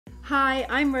Hi,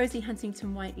 I'm Rosie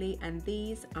Huntington-Whiteley and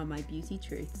these are my beauty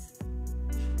truths.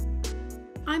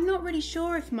 I'm not really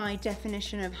sure if my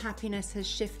definition of happiness has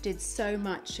shifted so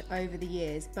much over the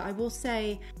years, but I will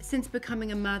say since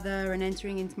becoming a mother and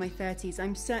entering into my 30s,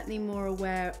 I'm certainly more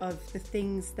aware of the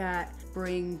things that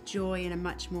bring joy in a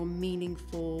much more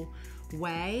meaningful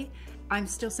way. I'm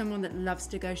still someone that loves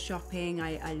to go shopping.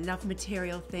 I love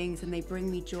material things and they bring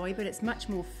me joy, but it's much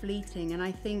more fleeting. And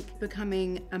I think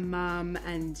becoming a mum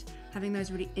and having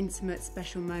those really intimate,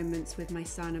 special moments with my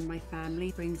son and my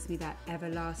family brings me that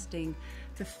everlasting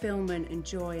fulfillment and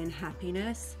joy and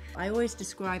happiness. I always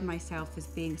describe myself as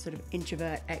being sort of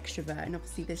introvert, extrovert, and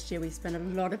obviously this year we spent a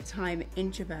lot of time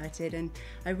introverted, and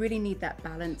I really need that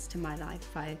balance to my life.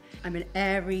 I'm an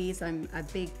Aries, I'm a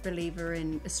big believer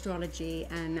in astrology,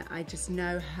 and I just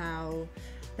know how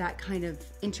that kind of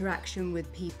interaction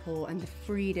with people and the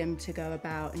freedom to go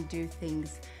about and do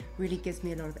things really gives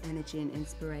me a lot of energy and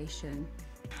inspiration.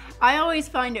 I always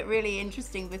find it really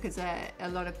interesting because a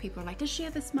lot of people are like, does she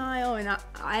have a smile? And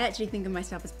I actually think of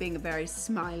myself as being a very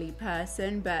smiley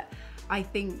person, but I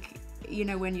think, you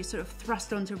know, when you're sort of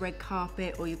thrust onto a red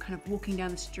carpet or you're kind of walking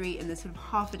down the street and there's sort of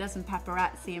half a dozen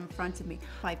paparazzi in front of me,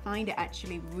 I find it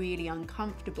actually really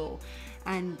uncomfortable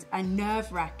and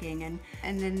nerve-wracking.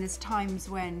 And then there's times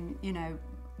when, you know,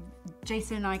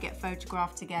 Jason and I get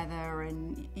photographed together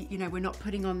and, you know, we're not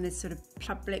putting on this sort of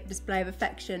public display of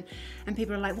affection, and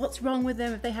people are like, what's wrong with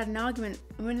them if they had an argument?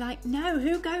 And we're like, no,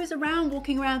 who goes around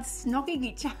walking around snogging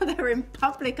each other in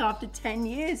public after 10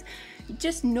 years?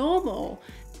 Just normal.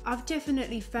 I've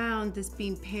definitely found there's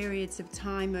been periods of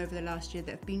time over the last year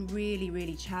that have been really,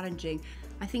 really challenging.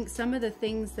 I think some of the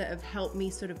things that have helped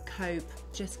me sort of cope,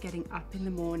 just getting up in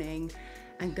the morning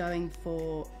and going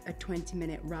for a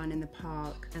 20-minute run in the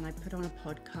park, and I put on a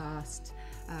podcast,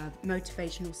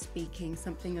 motivational speaking,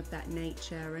 something of that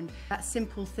nature, and that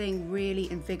simple thing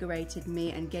really invigorated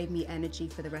me and gave me energy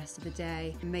for the rest of the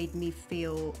day. It made me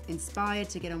feel inspired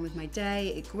to get on with my day,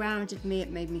 it grounded me, it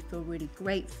made me feel really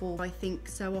grateful. I think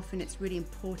so often it's really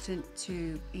important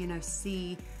to, you know,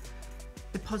 see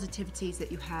the positivities that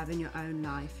you have in your own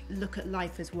life. Look at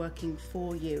life as working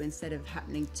for you instead of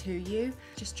happening to you.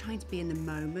 Just trying to be in the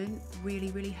moment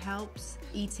really, really helps.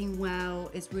 Eating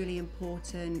well is really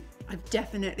important. I've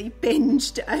definitely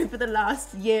binged over the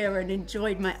last year and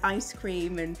enjoyed my ice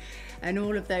cream and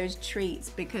all of those treats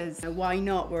because why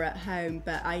not? We're at home,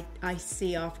 but I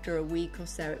see after a week or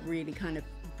so it really kind of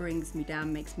brings me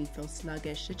down, makes me feel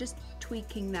sluggish. So just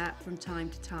tweaking that from time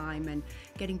to time and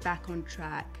getting back on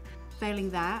track.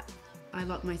 Failing that, I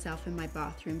lock myself in my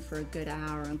bathroom for a good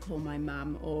hour and call my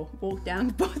mum, or walk down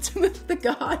the bottom of the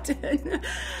garden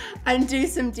and do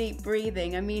some deep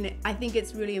breathing. I mean, I think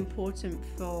it's really important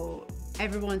for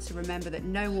everyone to remember that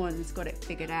no one's got it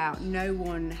figured out. No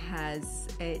one has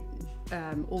it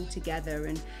all together.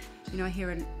 And, you know, I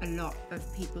hear a lot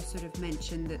of people sort of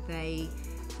mention that they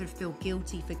sort of feel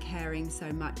guilty for caring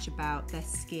so much about their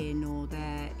skin or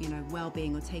their, you know,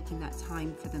 well-being, or taking that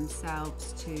time for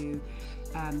themselves to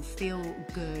feel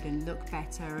good and look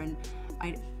better. And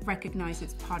I recognize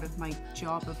it's part of my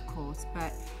job, of course,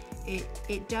 but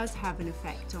it does have an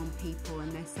effect on people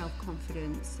and their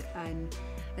self-confidence. And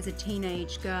as a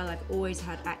teenage girl, I've always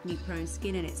had acne-prone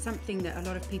skin, and it's something that a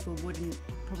lot of people wouldn't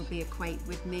probably equate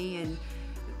with me, and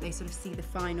they sort of see the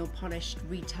final, polished,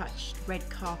 retouched red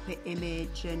carpet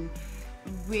image, and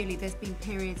really there's been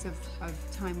periods of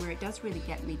time where it does really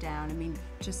get me down. I mean,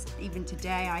 just even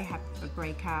today I have a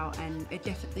breakout and it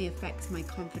definitely affects my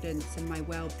confidence and my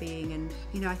well-being. And,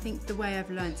 you know, I think the way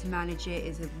I've learned to manage it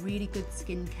is a really good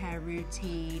skincare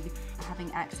routine,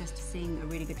 having access to seeing a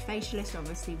really good facialist,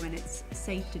 obviously when it's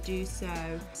safe to do so,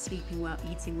 sleeping well,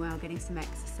 eating well, getting some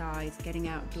exercise, getting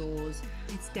outdoors.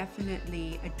 It's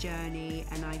definitely a journey,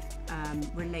 and I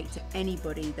relate to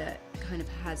anybody that kind of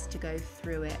has to go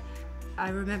through it. I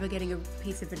remember getting a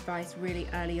piece of advice really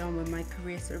early on when my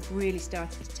career sort of really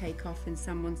started to take off, and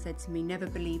someone said to me, never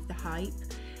believe the hype.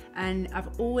 And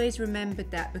I've always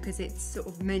remembered that because it's sort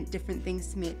of meant different things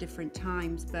to me at different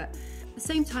times. But at the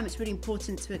same time, it's really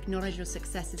important to acknowledge your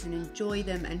successes and enjoy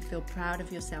them and feel proud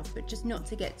of yourself, but just not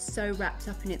to get so wrapped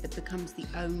up in it that becomes the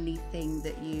only thing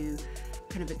that you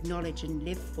kind of acknowledge and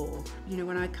live for. You know,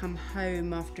 when I come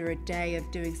home after a day of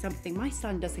doing something, my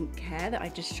son doesn't care that I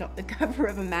just shot the cover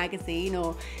of a magazine,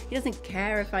 or he doesn't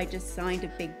care if I just signed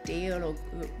a big deal or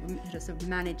sort of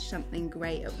managed something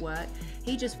great at work.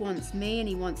 He just wants me, and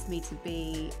he wants me to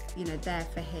be, you know, there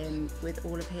for him with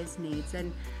all of his needs.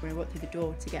 And when I walk through the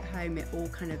door to get home, it all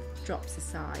kind of drops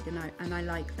aside, and I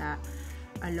like that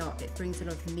a lot. It brings a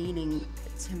lot of meaning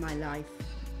to my life,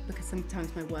 because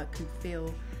sometimes my work can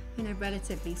feel you know,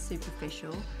 relatively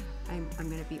superficial. I'm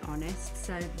going to be honest.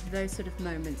 So those sort of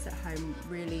moments at home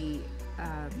really,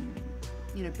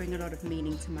 you know, bring a lot of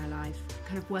meaning to my life.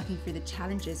 Kind of working through the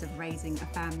challenges of raising a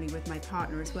family with my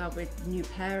partner as well, with new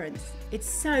parents. It's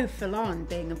so full on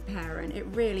being a parent. It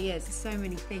really is. There's so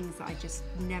many things that I just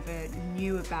never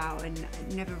knew about and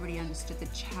never really understood the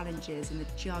challenges and the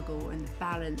juggle and the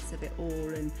balance of it all.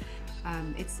 And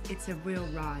it's a real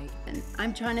ride. And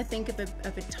I'm trying to think of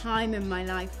a time in my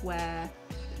life where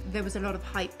there was a lot of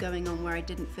hype going on where I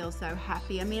didn't feel so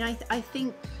happy. I mean, I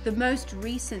think the most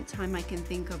recent time I can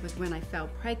think of was when I fell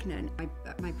pregnant.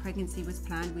 My pregnancy was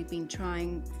planned. We'd been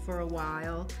trying for a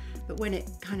while, but when it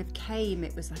kind of came,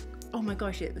 it was like, oh my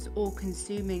gosh, it was all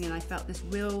consuming, and I felt this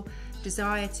real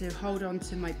desire to hold on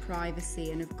to my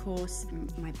privacy. And of course,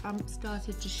 my bump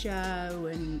started to show,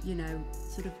 and, you know,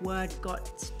 sort of word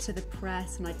got to the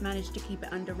press, and I'd managed to keep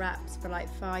it under wraps for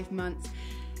like 5 months.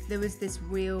 There was this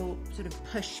real sort of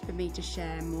push for me to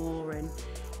share more, and,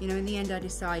 you know, in the end I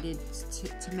decided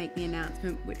to make the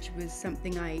announcement, which was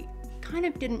something I kind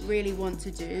of didn't really want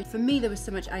to do. For me, there was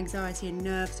so much anxiety and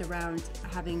nerves around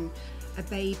having a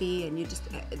baby, and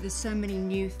there's so many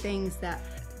new things that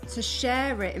to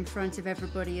share it in front of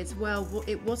everybody as well.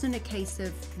 It wasn't a case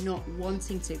of not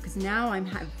wanting to, because now I'm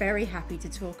very happy to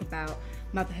talk about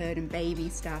motherhood and baby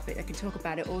stuff. I could talk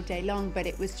about it all day long, but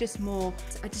it was just more,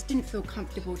 I just didn't feel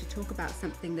comfortable to talk about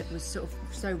something that was sort of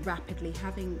so rapidly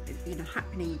happening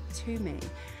to me.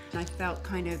 And I felt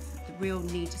kind of the real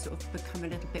need to sort of become a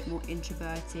little bit more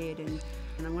introverted, and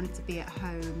I wanted to be at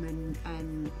home,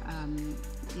 and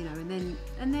you know,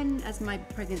 and then as my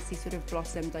pregnancy sort of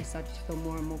blossomed, I started to feel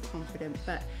more and more confident.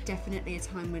 But definitely a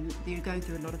time when you're going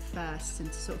through a lot of firsts,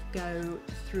 and to sort of go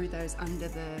through those under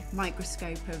the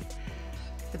microscope of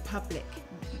the public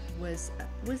was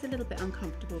a little bit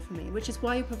uncomfortable for me, which is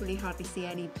why you probably hardly see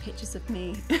any pictures of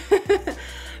me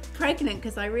pregnant,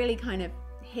 because I really kind of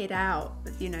hid out,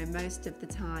 you know, most of the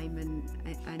time,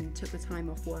 and took the time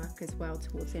off work as well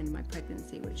towards the end of my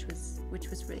pregnancy, which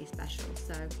was really special.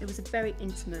 So it was a very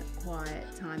intimate,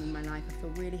 quiet time in my life. I feel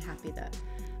really happy that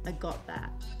I got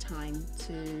that time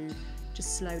to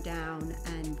just slow down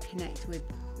and connect with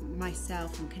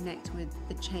myself and connect with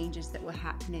the changes that were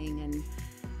happening, and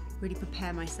really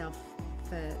prepare myself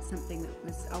for something that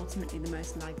was ultimately the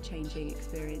most life-changing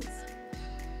experience.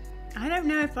 I don't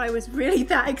know if I was really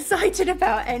that excited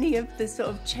about any of the sort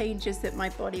of changes that my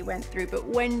body went through, but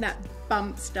when that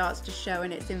bump starts to show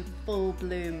and it's in full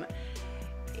bloom,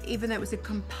 even though it was a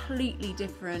completely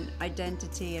different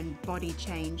identity and body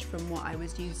change from what I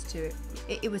was used to,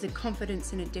 it was a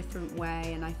confidence in a different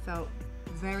way, and I felt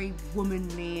very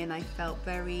womanly, and I felt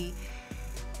very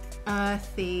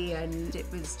earthy, and it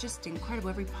was just incredible.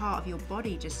 Every part of your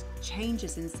body just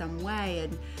changes in some way.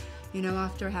 And, you know,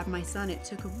 after I had my son, it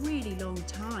took a really long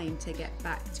time to get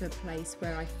back to a place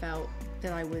where I felt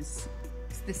that I was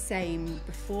the same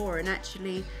before. And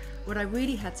actually, what I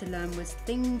really had to learn was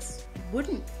things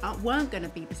weren't going to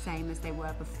be the same as they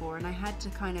were before, and I had to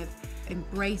kind of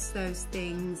embrace those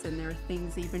things. And there are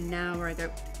things even now where I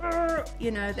go, you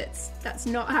know, that's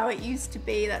not how it used to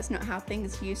be, that's not how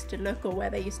things used to look or where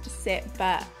they used to sit,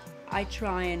 but I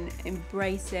try and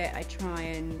embrace it. I try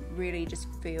and really just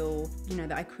feel, you know,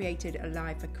 that I created a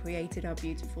life, I created our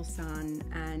beautiful son,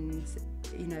 and,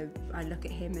 you know, I look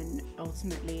at him, and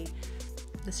ultimately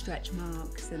the stretch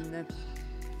marks and the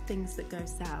things that go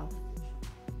south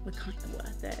were kind of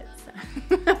worth it.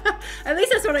 So at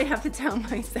least that's what I have to tell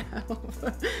myself.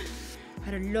 I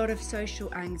had a lot of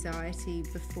social anxiety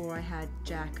before I had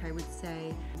Jack, I would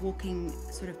say. Walking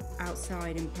sort of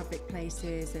outside in public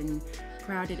places and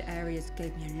crowded areas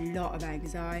gave me a lot of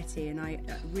anxiety, and I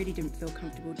really didn't feel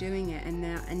comfortable doing it. And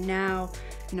now,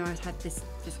 you know, I've had this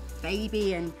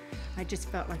baby, and I just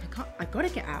felt like I got to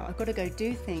get out, I've got to go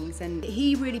do things. And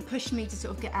he really pushed me to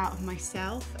sort of get out of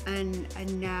myself, and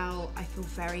now I feel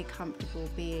very comfortable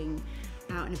being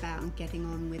out and about and getting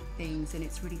on with things, and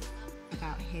it's really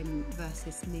about him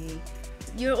versus me.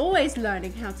 You're always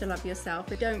learning how to love yourself,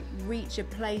 but don't reach a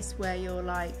place where you're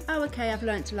like, oh, okay, I've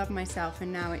learned to love myself, and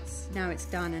now it's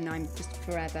done, and I'm just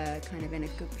forever kind of in a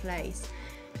good place.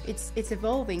 It's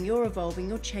evolving, you're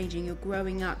changing, you're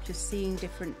growing up, you're seeing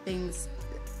different things.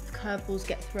 Curveballs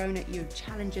get thrown at you,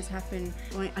 challenges happen.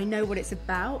 I know what it's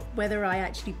about. Whether I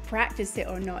actually practice it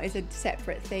or not is a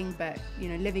separate thing, but, you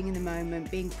know, living in the moment,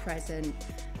 being present,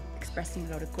 expressing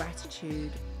a lot of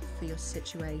gratitude for your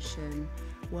situation,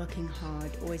 working hard,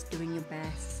 always doing your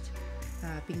best,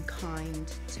 being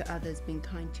kind to others, being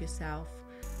kind to yourself.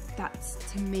 That's,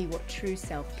 to me, what true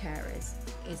self-care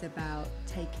is about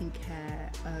taking care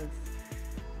of,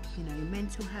 you know, your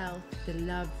mental health, the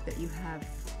love that you have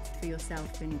for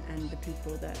yourself and the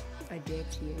people that are dear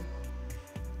to you.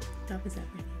 Love is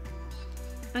everything.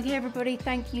 Okay, everybody,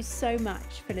 thank you so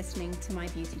much for listening to my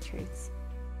Beauty Truths.